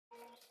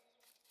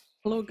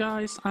Hello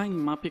guys, I'm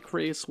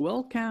MappyCris.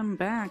 Welcome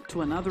back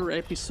to another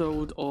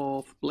episode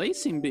of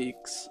Blazing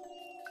Beaks.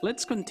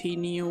 Let's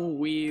continue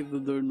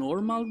with the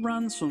normal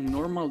runs on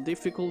normal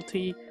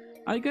difficulty.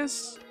 I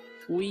guess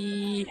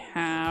we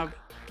have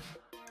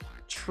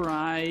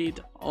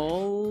tried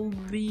all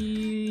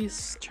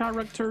these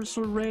characters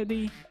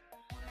already.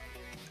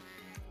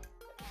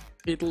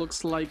 It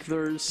looks like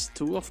there's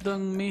two of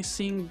them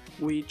missing,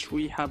 which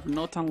we have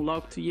not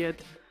unlocked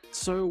yet,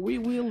 so we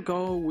will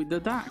go with the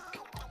duck.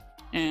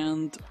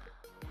 And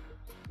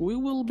we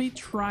will be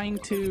trying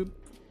to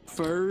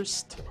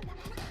first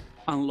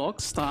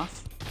unlock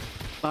stuff,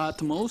 but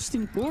most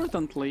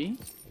importantly,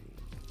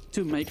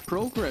 to make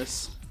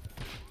progress.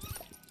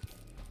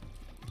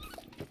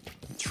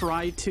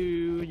 Try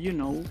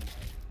to,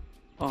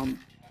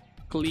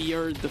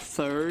 clear the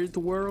third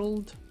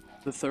world,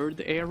 the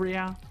third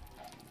area.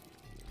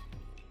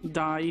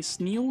 Dice,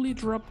 newly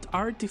dropped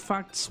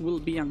artifacts will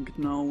be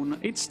unknown.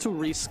 It's too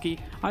risky.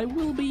 I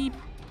will be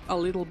a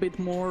little bit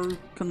more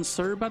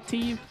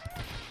conservative.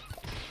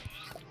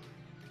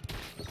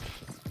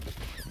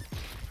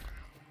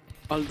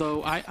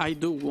 Although I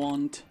do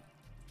want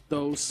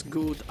those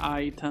good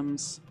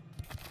items.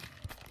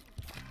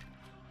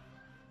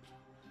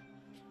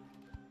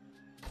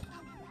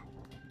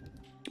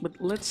 But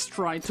let's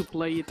try to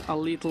play it a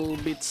little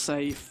bit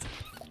safe.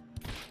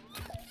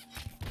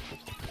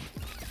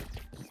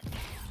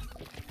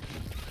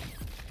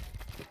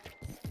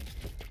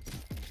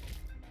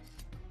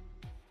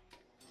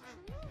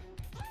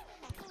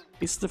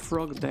 Is the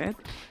frog dead?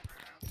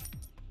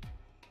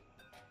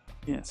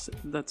 Yes,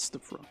 that's the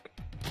frog.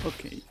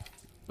 Okay.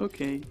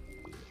 Okay.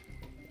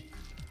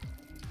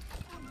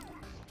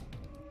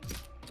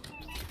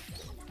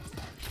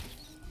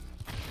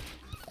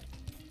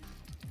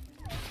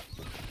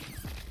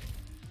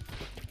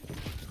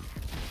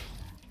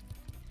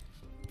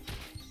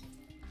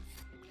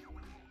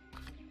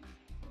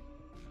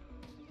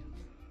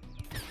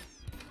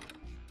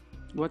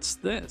 What's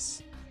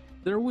this?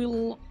 There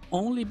will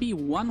only be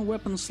one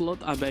weapon slot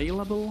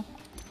available.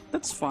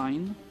 That's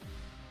fine.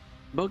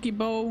 Buggy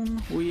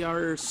Bone, we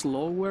are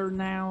slower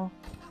now.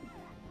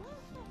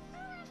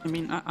 I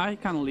mean, I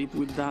can live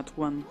with that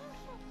one.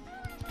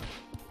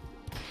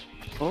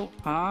 Oh,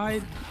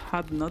 I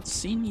had not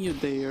seen you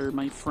there,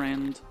 my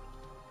friend.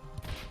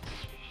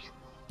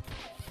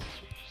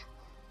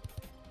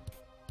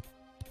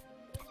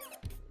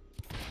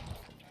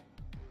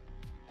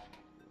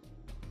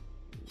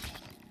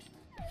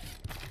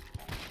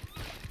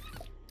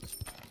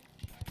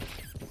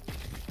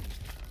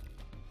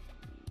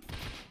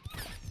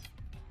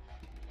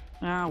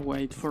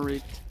 Wait for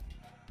it.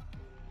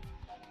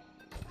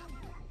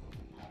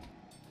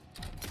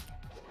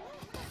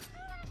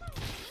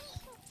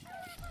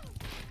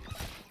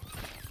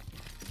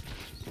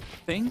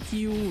 Thank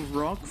you,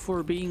 Rock,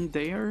 for being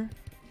there.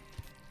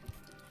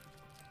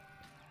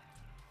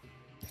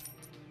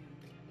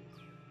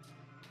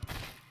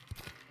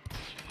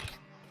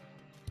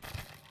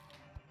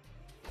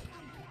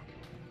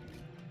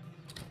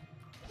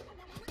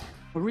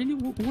 Really,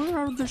 where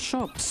are the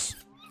shops?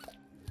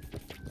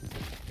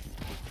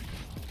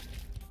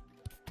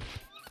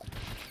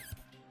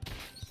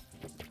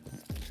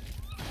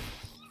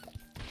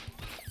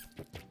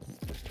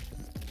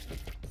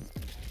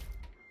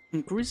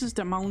 Increases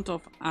the amount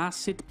of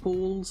acid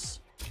pools.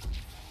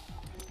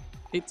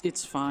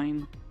 It's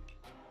fine.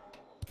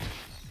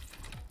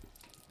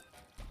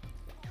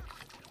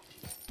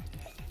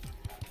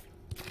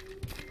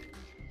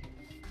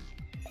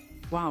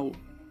 Wow.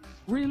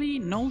 Really?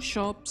 No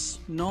shops?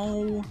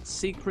 No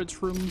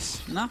secret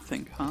rooms?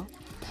 Nothing, huh?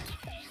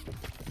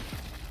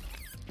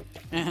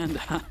 And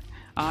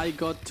I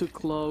got too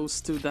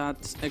close to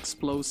that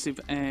explosive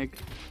egg.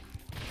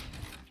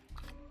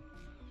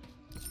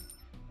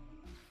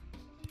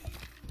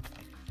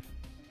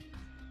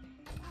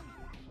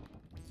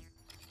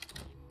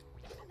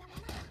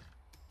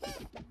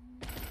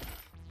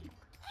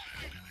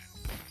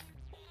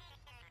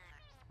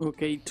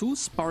 Okay, 2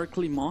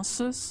 sparkly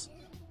mosses.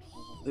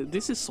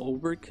 This is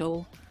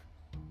overkill.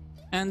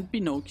 And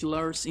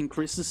binoculars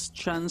increases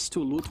chance to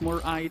loot more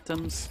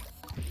items.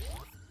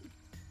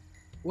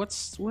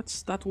 What's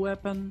that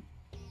weapon?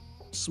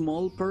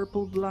 Small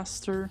purple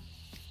blaster.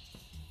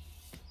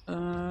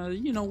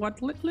 You know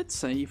what? Let's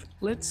save.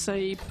 Let's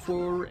save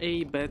for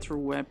a better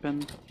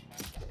weapon.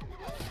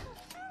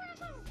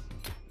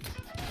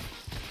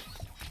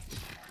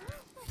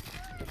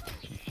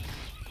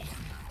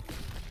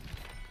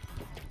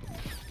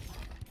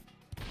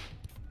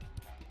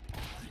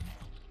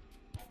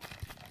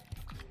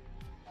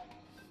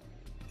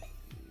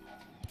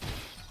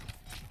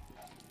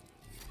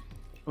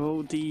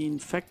 Oh, the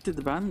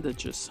infected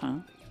bandages,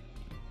 huh?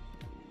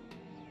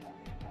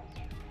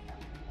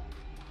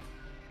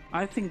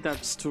 I think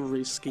that's too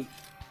risky.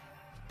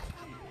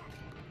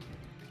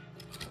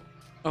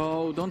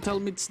 Oh, don't tell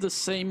me it's the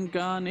same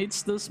gun.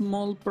 It's the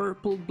small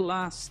purple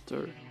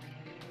blaster.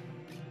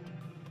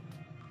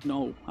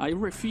 No, I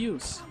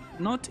refuse.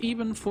 Not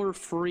even for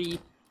free.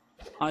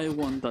 I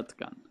want that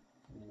gun.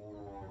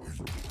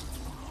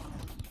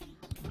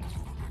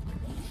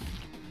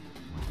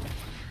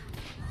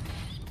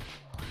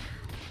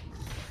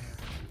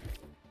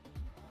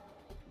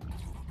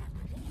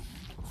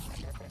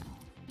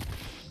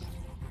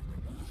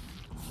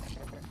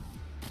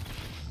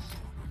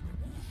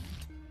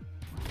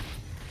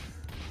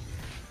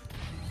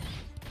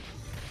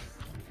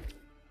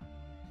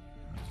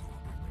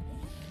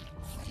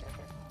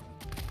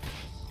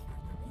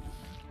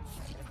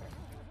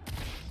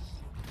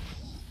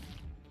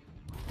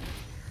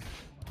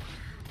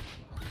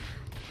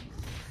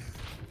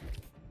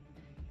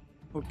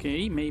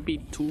 Okay, maybe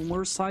 2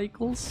 more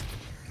cycles.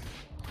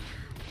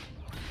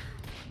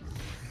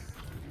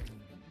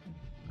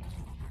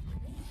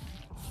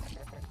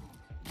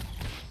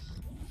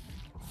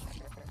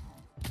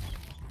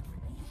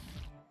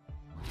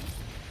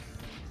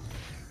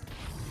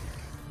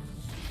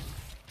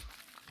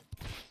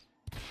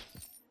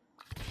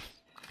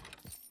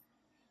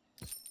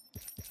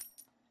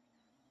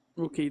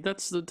 Okay,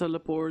 that's the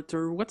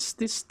teleporter. What's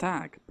this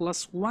tag?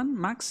 +1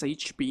 max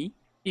HP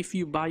if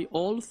you buy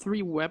all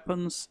 3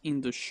 weapons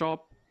in the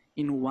shop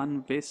in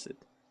one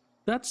visit.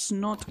 That's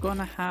not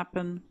gonna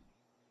happen.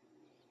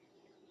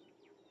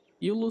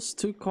 You lose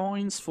 2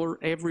 coins for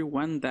every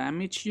 1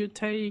 damage you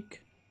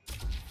take.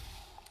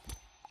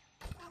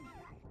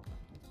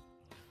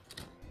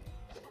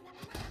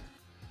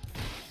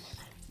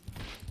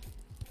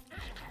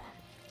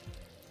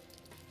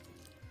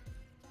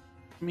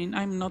 I mean,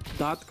 I'm not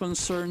that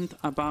concerned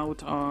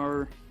about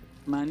our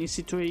money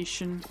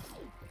situation.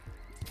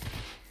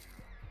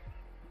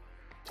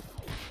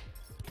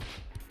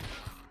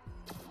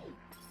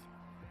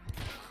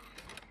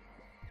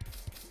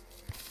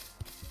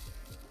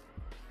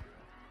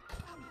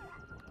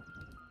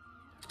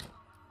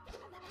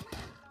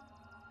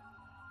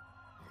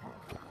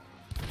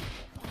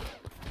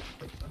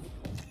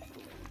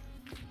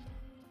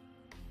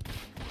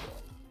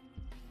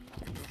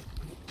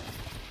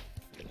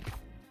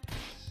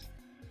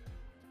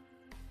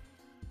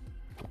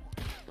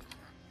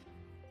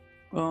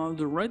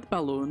 The red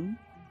balloon.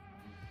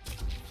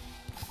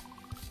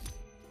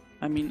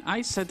 I mean,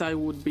 I said I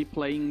would be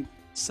playing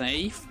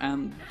safe,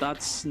 and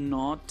that's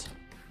not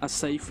a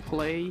safe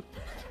play.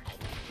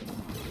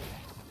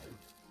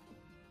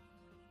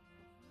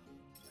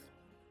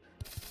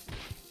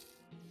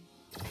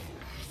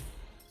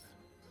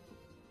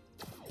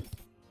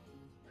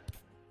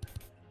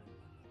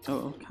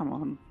 Oh, come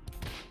on.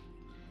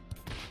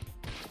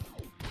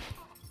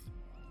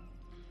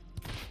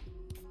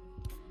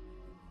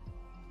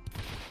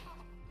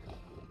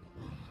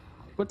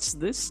 What's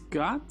this?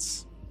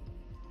 Guts?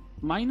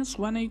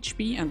 -1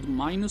 HP and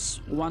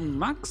 -1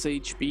 max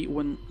HP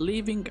when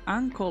leaving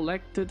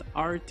uncollected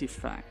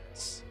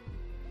artifacts.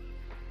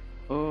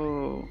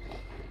 Oh.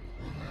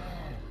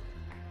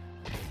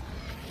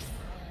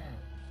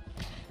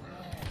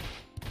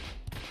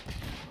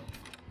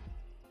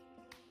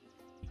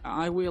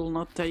 I will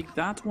not take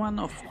that one,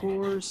 of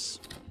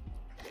course.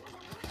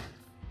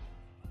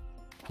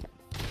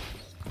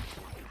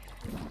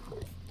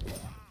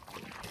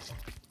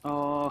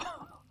 Oh.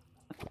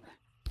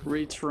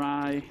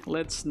 Retry.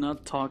 Let's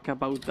not talk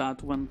about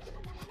that one.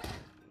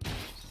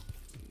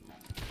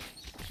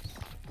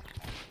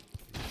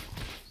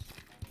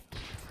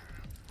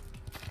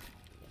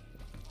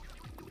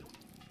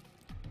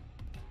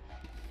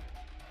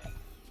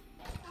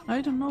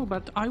 I don't know,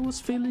 but I was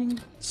feeling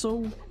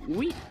so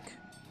weak.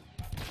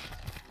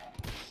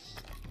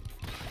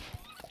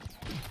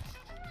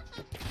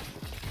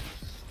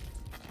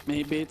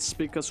 Maybe it's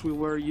because we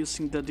were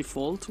using the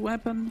default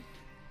weapon?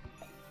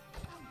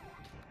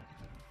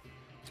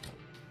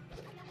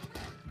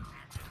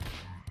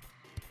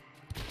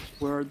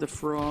 Where are the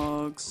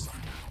frogs?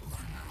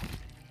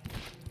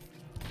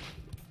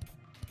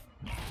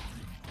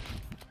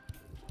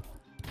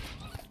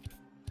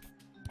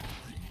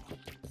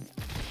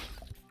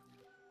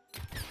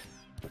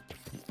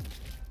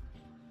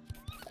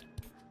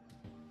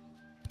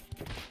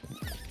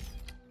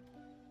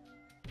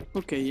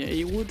 Okay, yeah,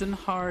 a wooden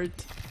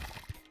heart.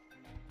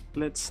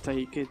 Let's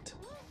take it.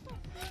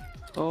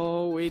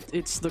 Oh,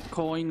 it's the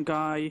coin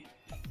guy.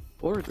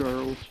 Or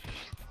girl.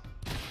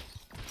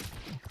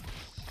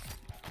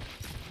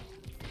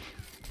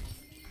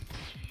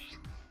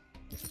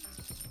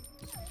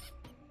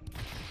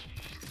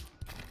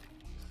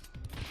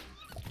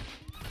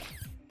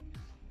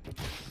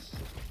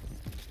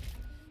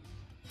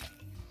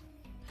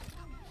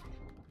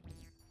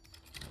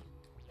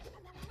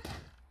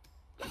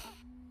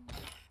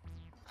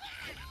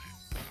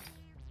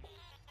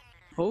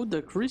 Oh,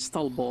 the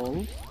crystal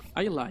ball.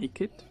 I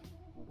like it.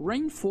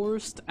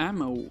 Reinforced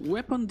ammo.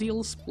 Weapon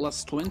deals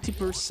plus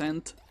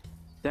 20%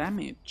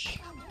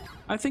 damage.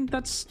 I think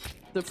that's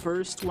the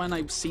first one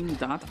I've seen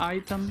that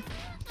item.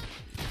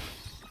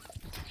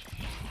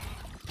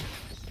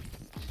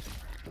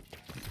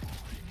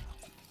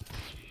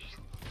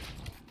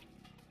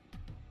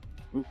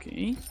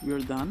 Okay,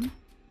 we're done.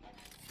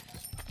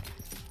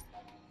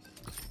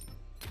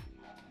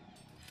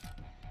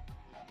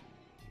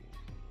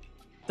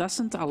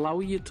 Doesn't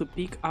allow you to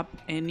pick up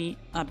any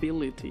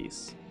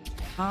abilities.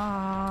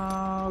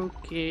 Ah,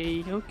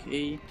 okay,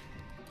 okay.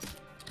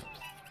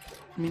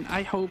 I mean,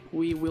 I hope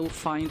we will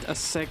find a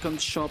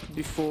second shop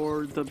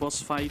before the boss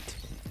fight.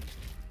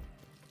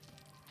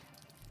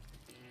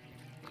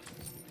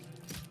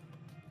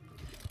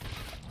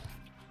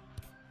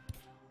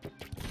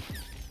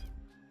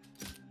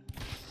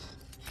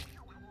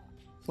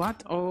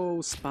 What?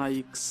 Oh,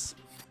 spikes.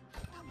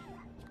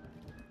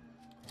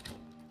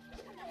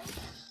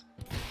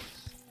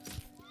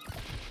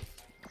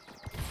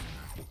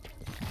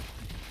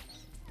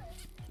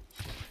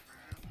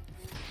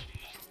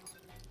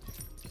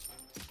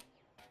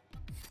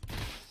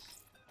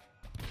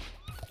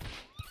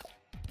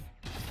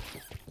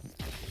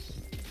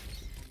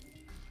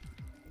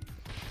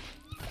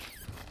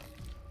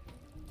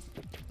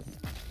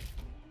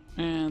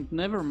 And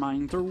never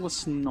mind, there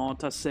was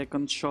not a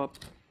second shop.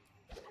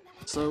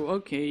 So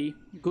okay,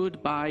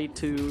 goodbye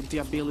to the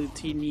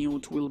ability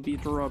Newt will be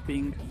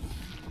dropping.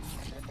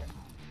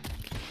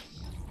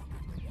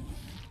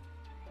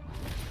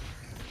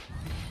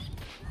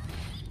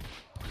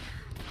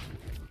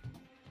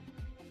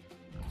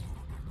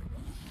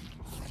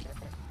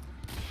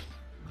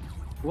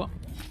 What?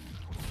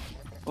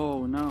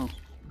 Oh no.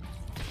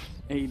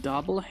 A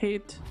double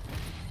hit?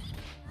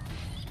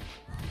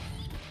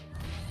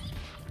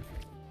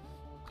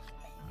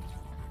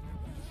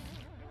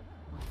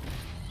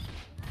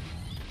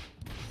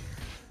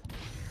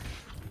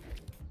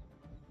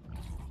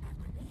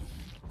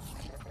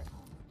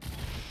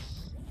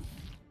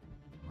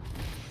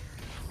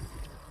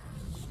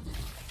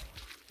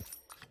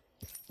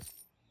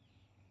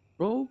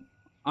 Bro,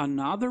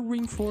 another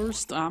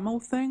reinforced ammo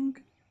thing?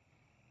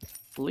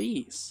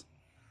 Please.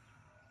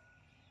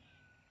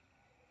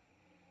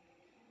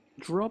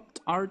 Dropped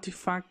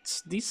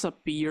artifacts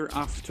disappear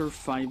after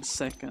 5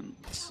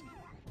 seconds.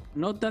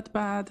 Not that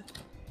bad.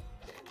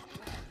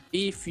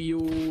 If you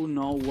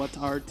know what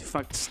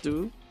artifacts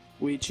do,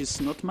 which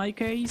is not my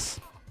case.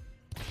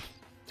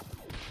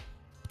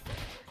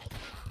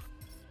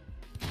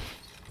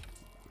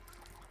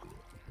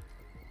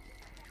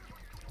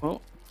 Oh.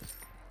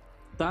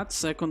 That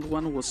second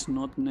one was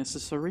not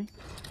necessary.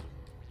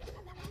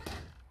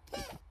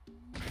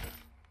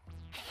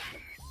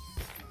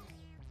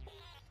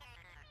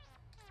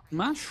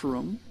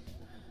 Mushroom.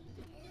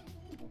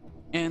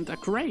 And a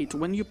crate.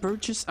 When you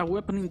purchase a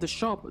weapon in the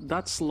shop,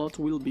 that slot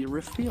will be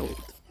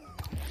refilled.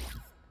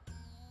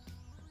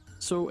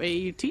 So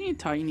a teeny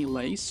tiny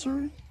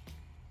laser,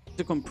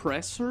 the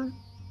compressor,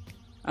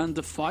 and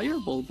the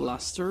fireball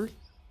blaster.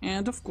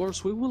 And of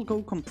course we will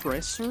go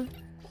compressor.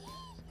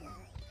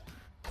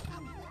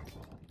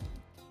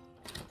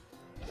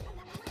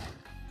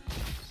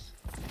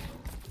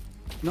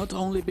 Not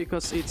only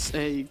because it's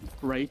a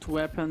great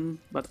weapon,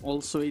 but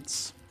also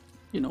it's,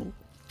 you know,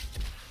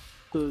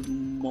 the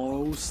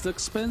most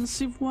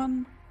expensive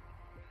one.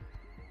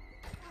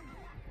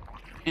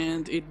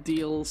 And it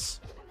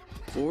deals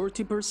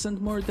 40%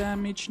 more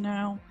damage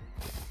now.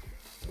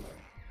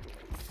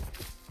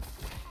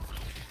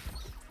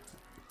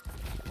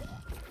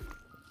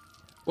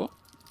 Well,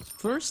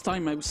 first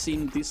time I've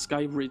seen this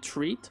guy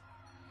retreat.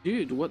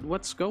 Dude,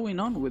 what's going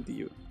on with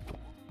you?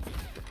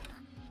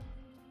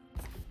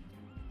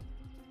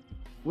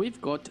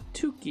 We've got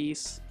 2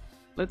 keys.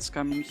 Let's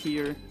come in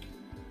here.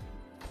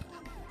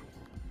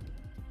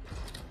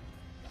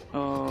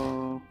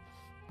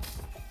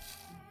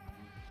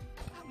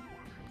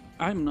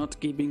 I'm not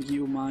giving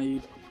you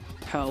my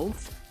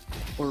health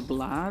or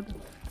blood.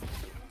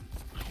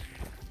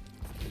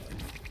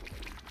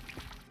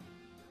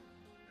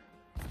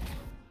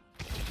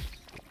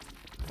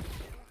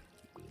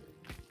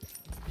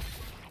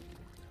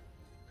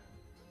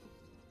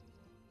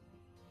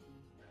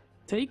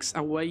 Takes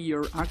away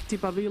your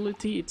active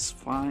ability, it's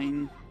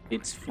fine.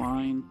 It's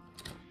fine.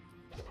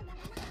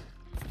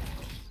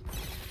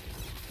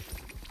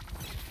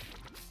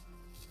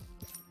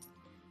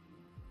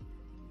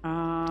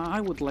 I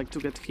would like to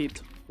get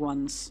hit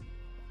once.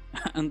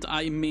 And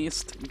I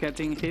missed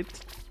getting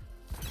hit.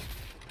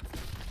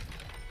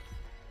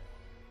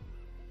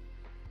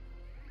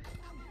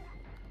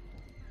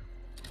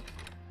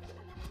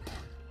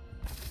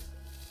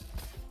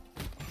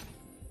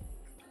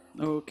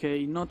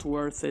 Okay, not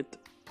worth it.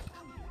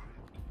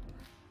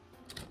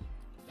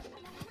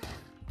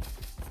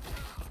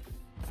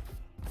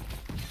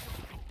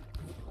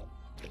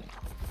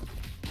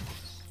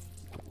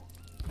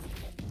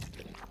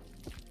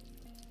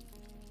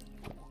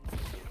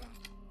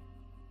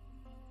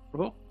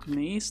 Oh,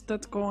 missed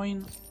that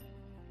coin.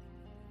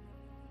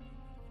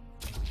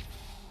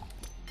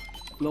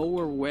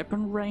 Lower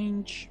weapon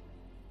range.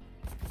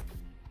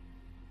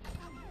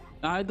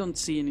 I don't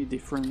see any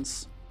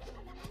difference.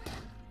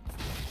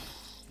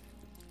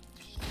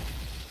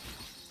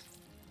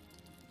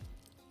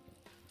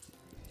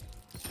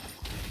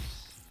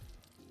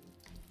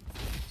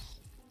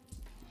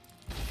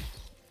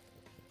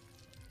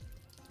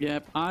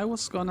 Yep, I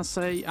was gonna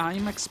say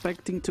I'm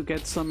expecting to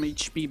get some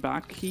HP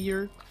back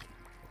here.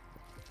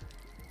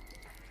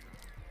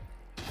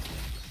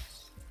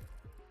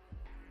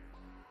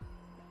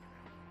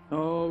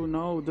 Oh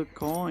no, the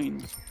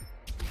coin.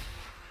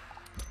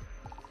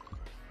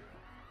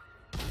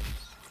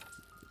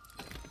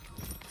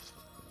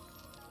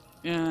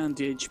 And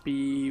the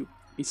HP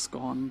is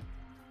gone.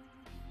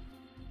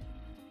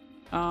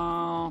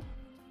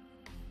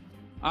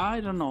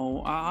 I don't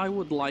know, I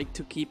would like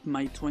to keep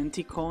my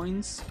 20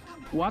 coins.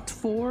 What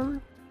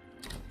for?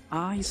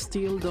 I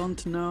still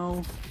don't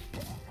know.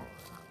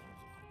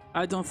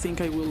 I don't think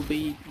I will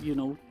be, you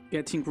know,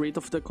 getting rid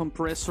of the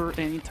compressor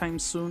anytime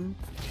soon.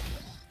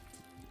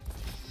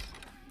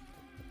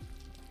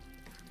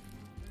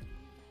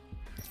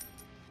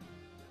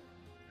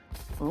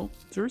 Oh,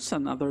 there's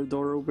another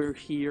door over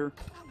here.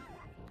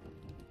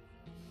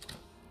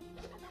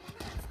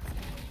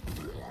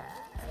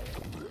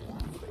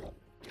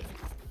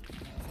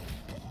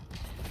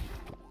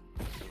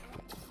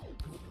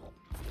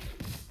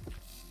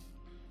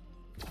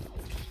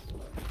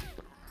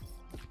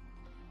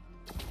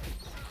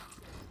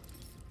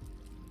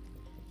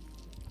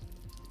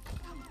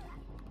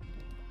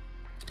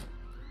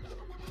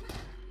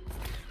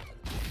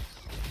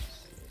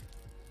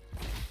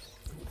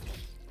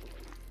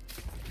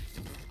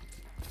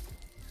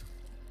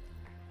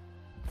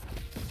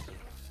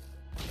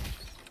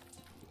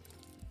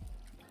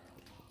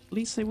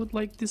 Please, I would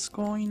like this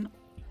coin.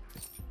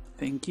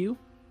 Thank you.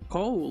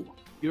 Coal.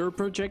 Your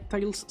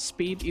projectile's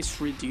speed is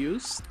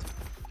reduced.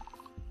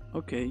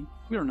 Okay,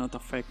 we're not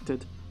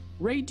affected.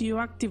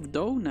 Radioactive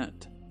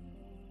donut.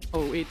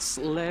 Oh, it's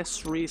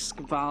less risk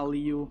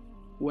value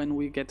when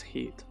we get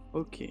hit.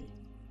 Okay.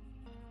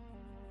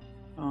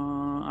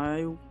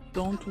 I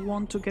don't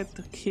want to get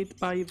hit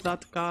by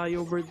that guy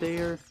over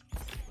there.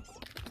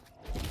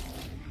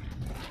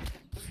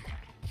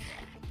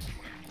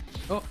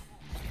 Oh.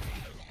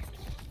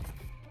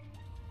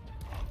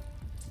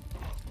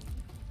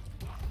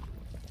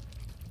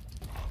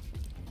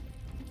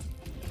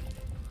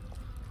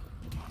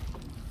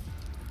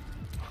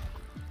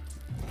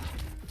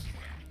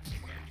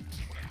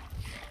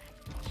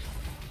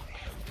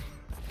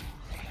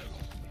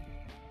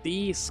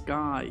 This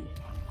guy.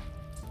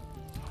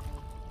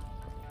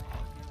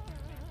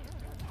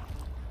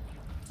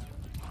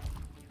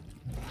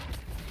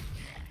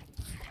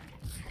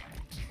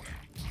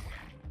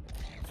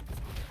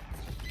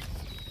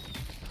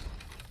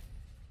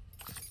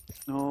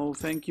 No,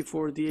 thank you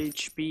for the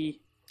HP.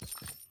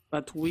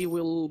 But we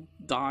will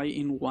die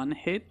in one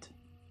hit.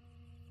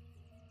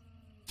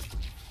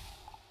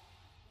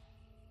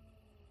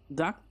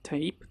 Duct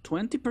tape,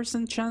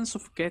 20% chance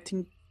of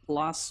getting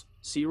plus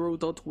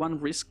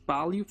 0.1 risk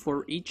value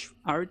for each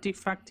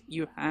artifact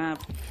you have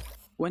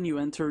when you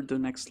enter the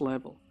next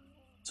level.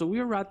 So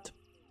we're at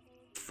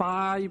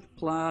 5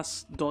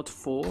 plus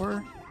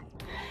 0.4.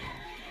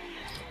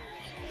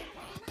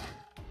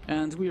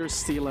 And we are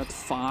still at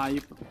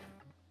 5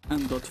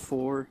 and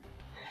 0.4.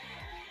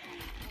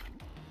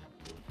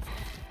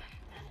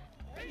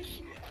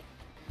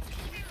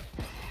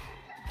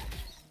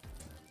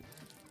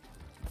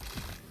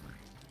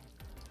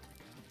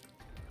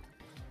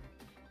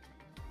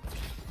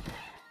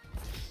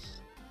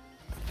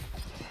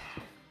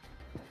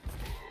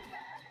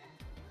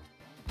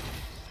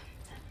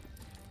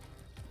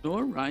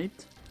 All right.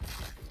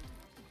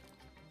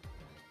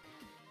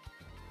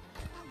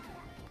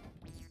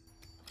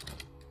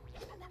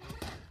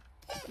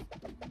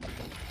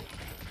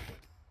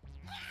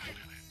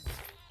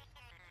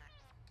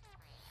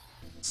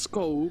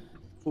 Scope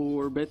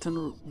for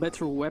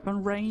better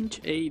weapon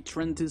range, a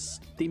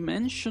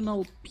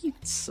trans-dimensional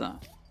pizza.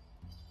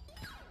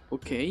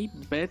 Okay,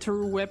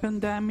 better weapon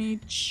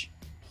damage,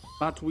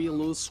 but we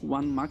lose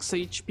 1 max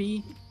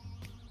HP.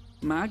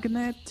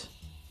 Magnet.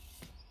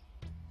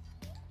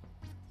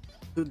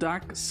 The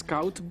Duck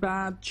Scout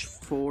Badge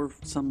for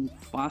some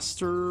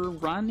faster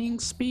running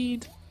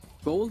speed.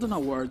 Golden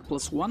Award,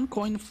 plus 1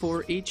 coin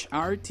for each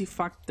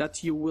artifact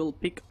that you will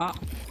pick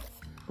up.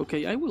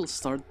 Okay, I will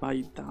start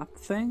by that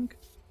thing.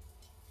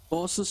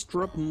 Bosses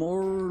drop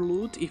more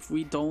loot if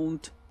we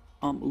don't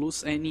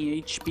lose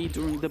any HP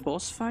during the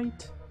boss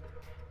fight.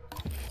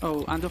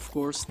 Oh, and of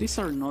course, these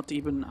are not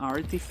even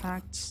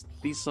artifacts.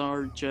 These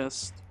are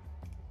just,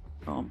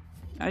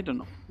 I don't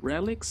know,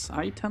 relics,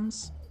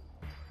 items.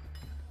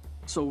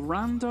 So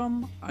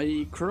random,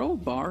 a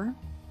crowbar,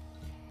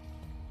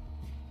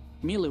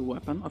 melee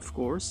weapon, of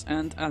course,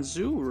 and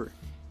azure.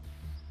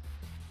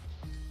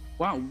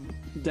 Wow,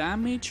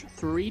 damage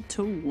 3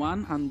 to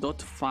 1 and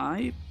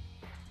 .5.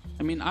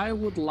 I mean, I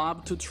would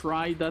love to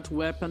try that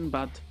weapon,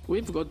 but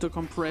we've got the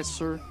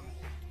compressor.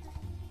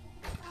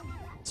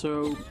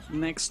 So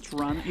next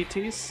run it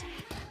is.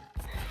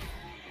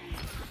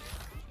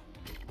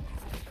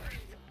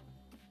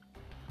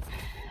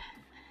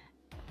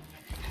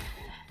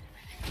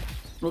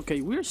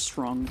 Okay, we're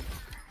strong.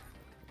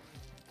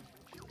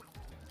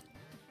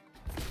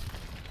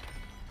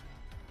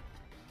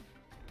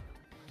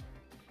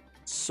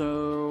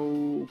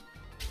 So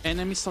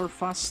enemies are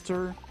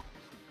faster.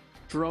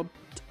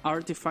 Dropped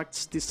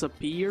artifacts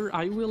disappear.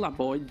 I will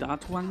avoid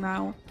that one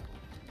now.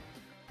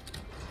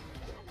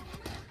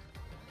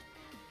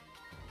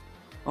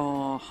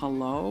 Oh,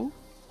 hello?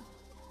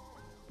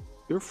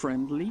 You're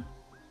friendly.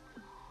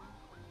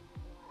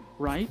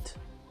 Right?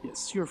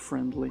 Yes, you're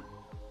friendly.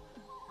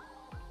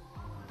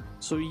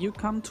 So you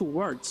come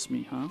towards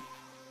me, huh?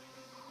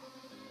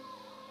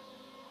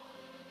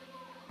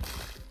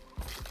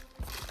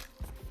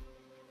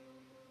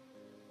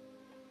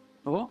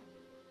 Oh.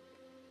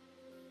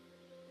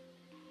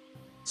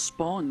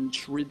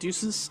 Sponge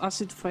reduces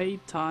acid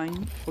fade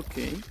time.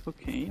 Okay,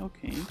 okay,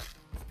 okay.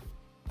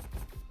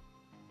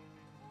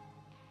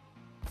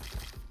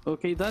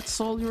 Okay,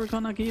 that's all you're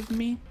gonna give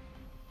me?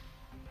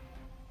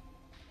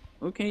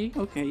 Okay,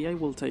 okay, I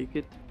will take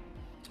it.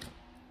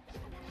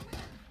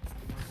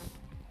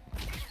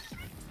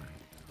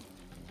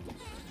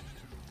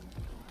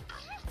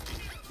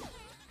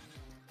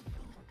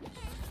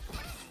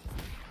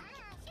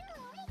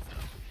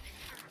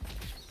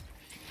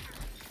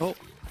 Oh.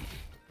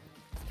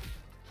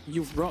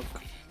 You rock.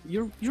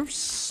 You're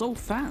so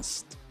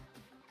fast.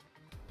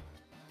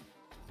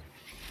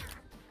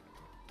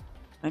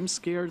 I'm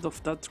scared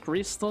of that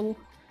crystal,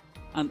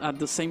 and at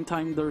the same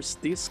time there's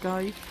this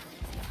guy.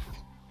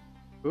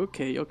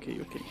 Okay, okay,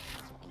 okay.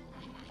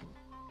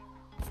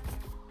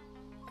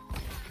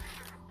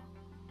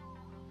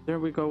 There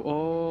we go.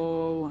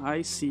 Oh,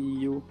 I see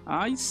you.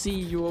 I see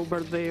you over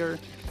there.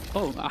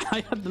 Oh,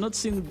 I had not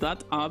seen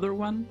that other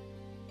one.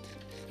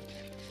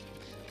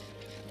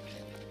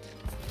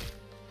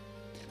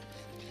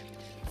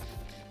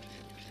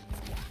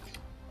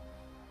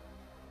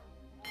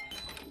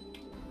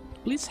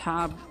 Please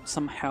have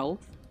some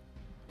health.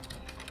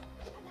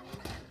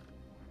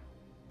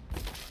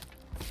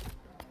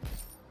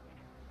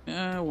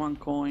 One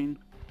coin.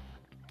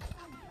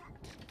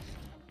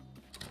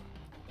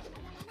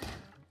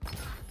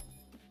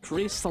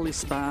 Crystal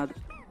is bad,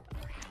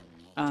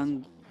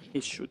 and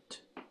he should.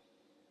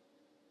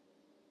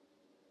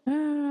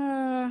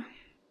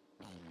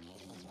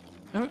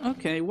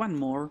 Okay, one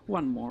more.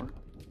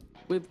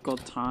 We've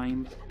got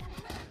time.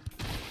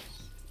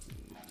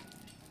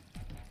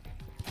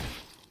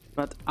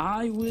 But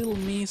I will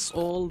miss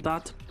all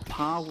that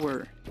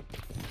power.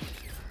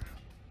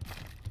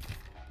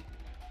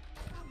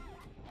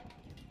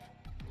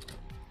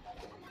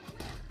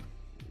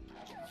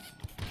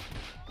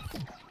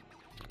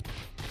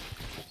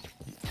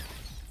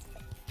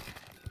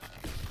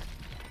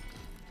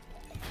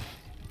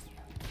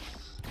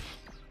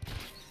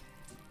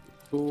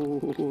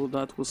 Oh,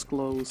 that was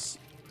close.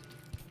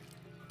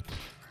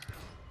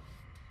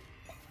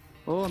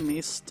 Oh,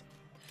 missed.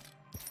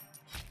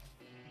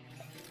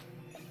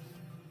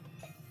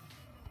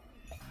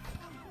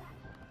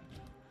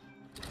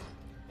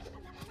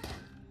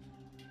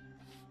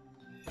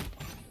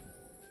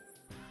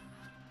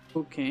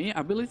 Okay,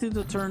 ability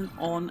to turn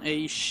on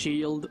a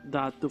shield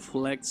that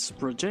deflects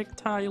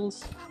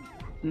projectiles.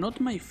 Not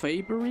my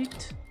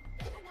favorite.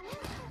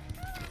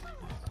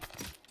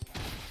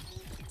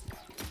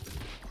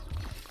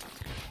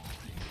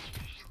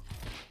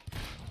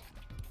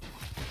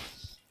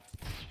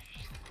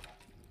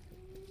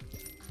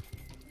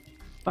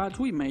 But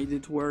we made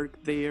it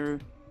work there.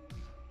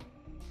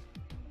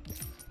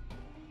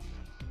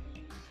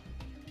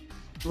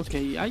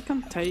 Okay, I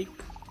can take...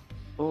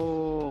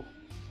 Oh,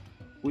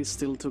 we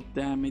still took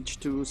damage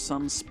to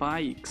some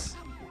spikes.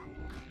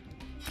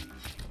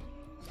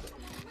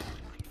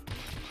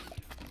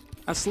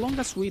 As long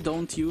as we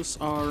don't use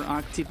our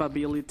active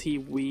ability,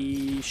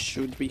 we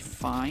should be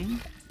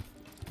fine.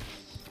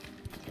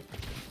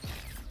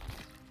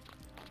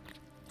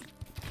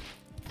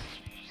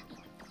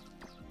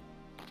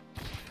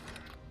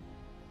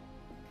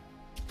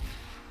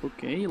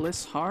 Okay,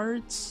 less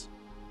hearts.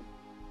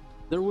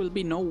 There will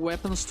be no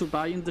weapons to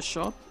buy in the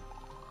shop.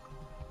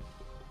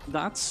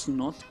 That's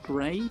not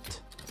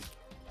great.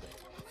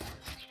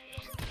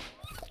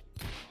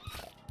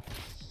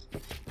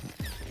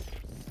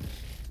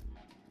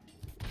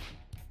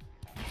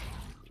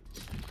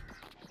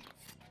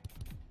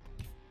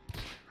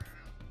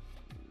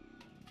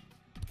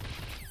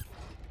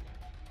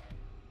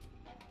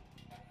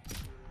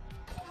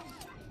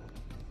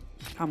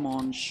 Come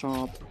on,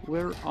 shop.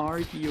 Where are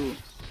you?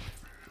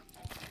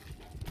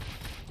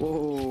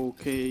 Oh,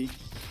 okay.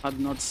 Had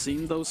not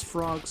seen those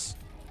frogs.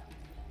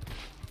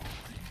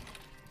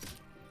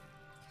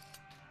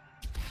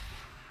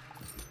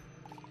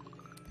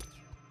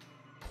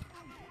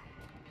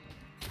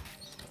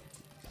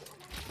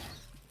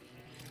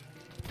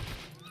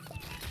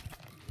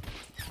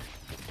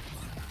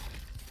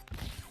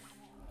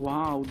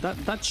 Wow,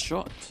 that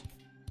shot.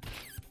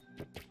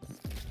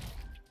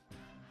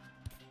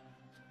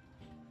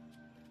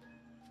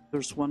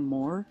 There's one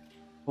more.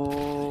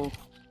 Oh,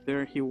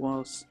 there he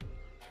was.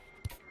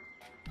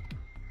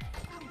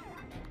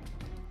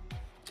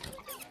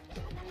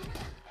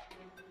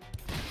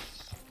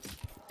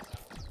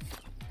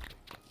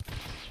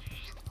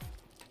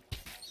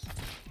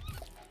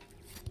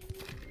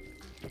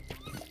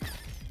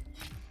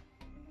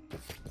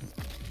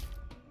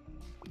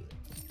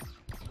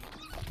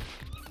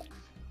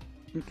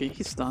 Okay,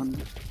 he's done.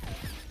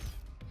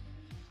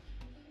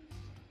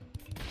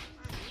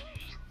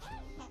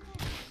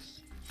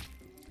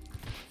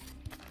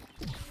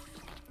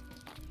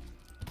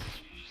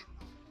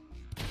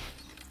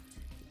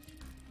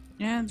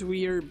 And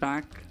we're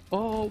back.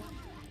 Oh,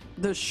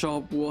 the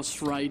shop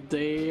was right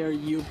there,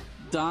 you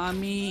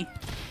dummy.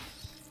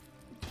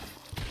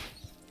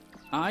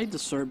 I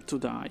deserve to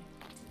die.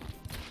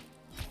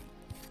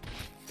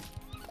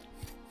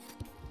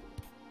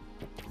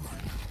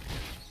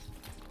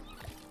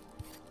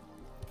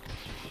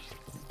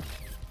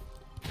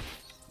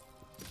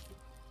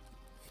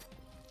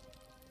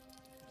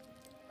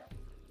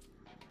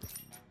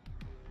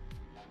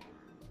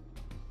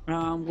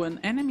 When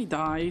enemy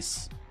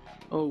dies,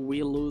 oh,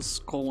 we lose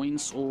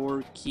coins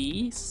or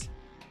keys.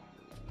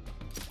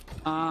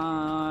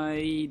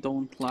 I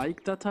don't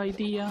like that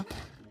idea.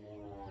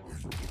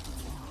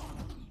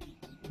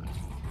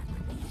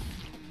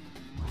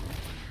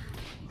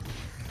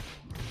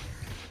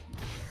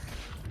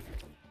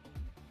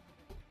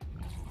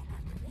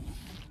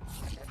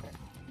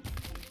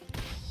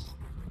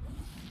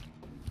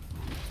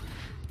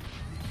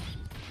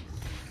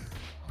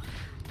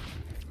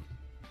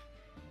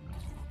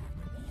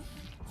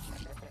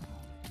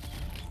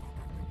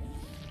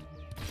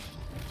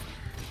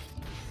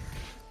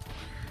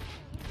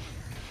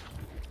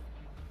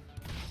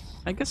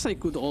 I guess I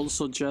could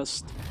also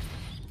just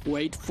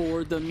wait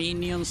for the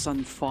minions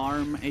and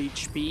farm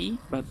HP,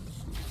 but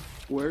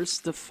where's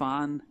the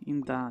fun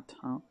in that,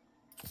 huh?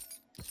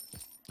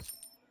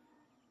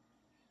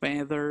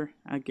 Feather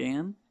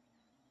again.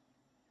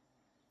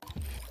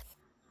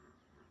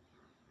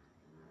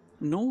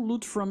 No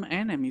loot from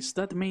enemies,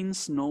 that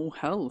means no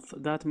health,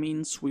 that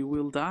means we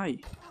will die.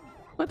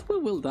 But we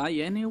will die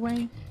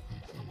anyway.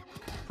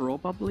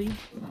 Probably.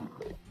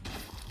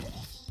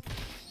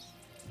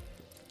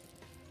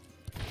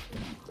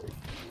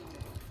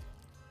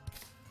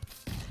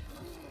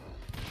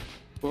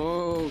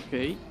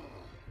 Okay.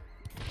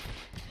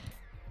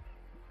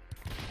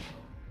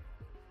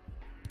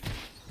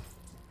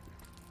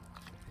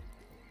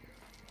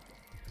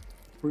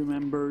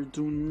 Remember,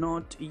 do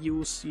not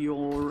use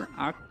your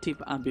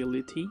active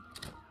ability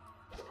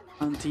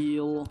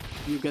until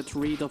you get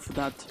rid of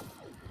that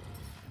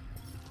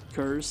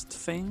cursed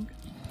thing.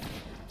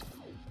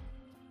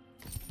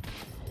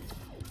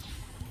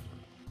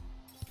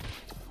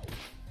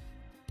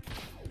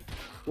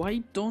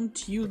 Why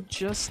don't you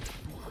just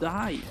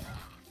die?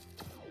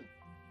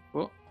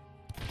 Oh.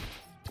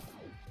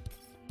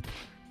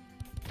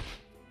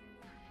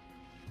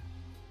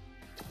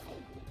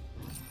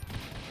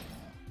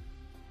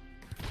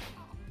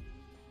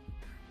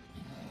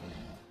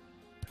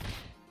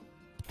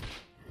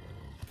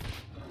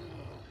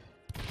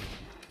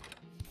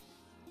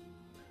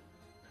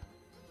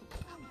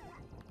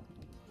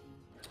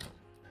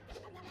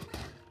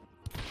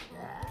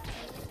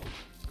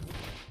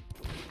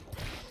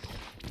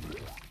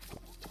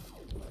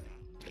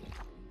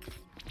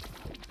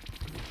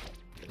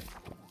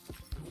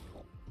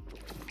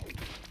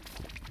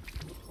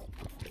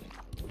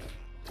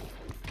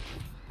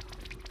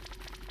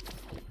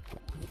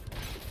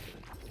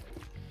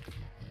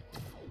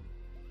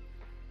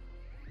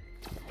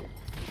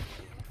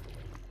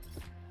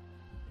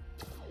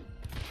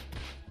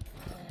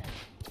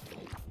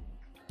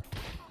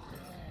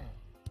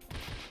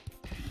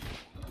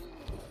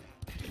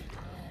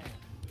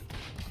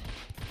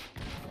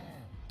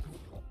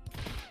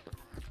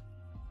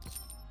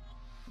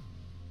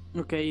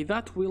 Okay,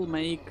 that will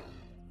make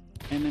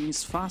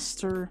enemies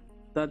faster.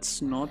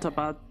 That's not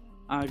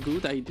a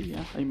good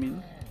idea, I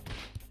mean.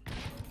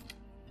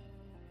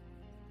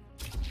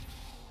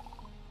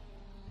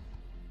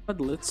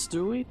 But let's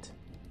do it.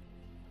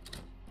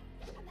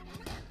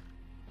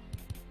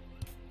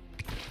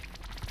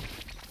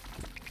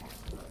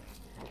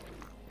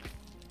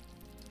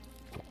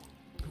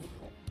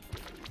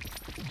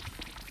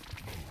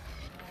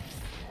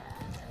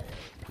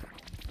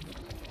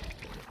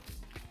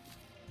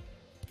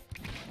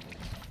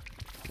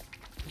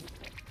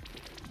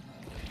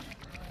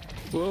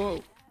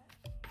 Whoa.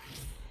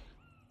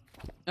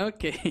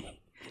 Okay,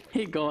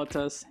 he got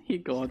us, he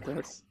got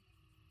us.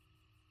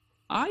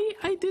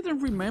 I didn't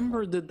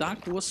remember the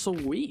duck was so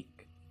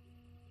weak.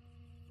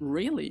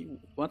 Really,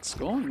 what's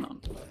going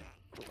on?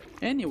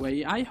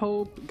 Anyway, I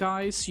hope,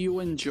 guys,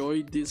 you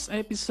enjoyed this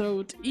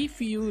episode.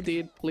 If you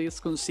did, please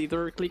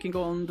consider clicking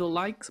on the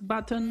like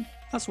button,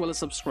 as well as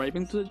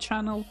subscribing to the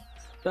channel.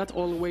 That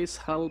always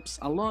helps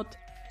a lot.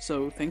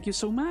 So thank you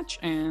so much,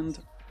 and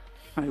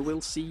I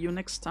will see you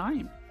next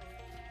time.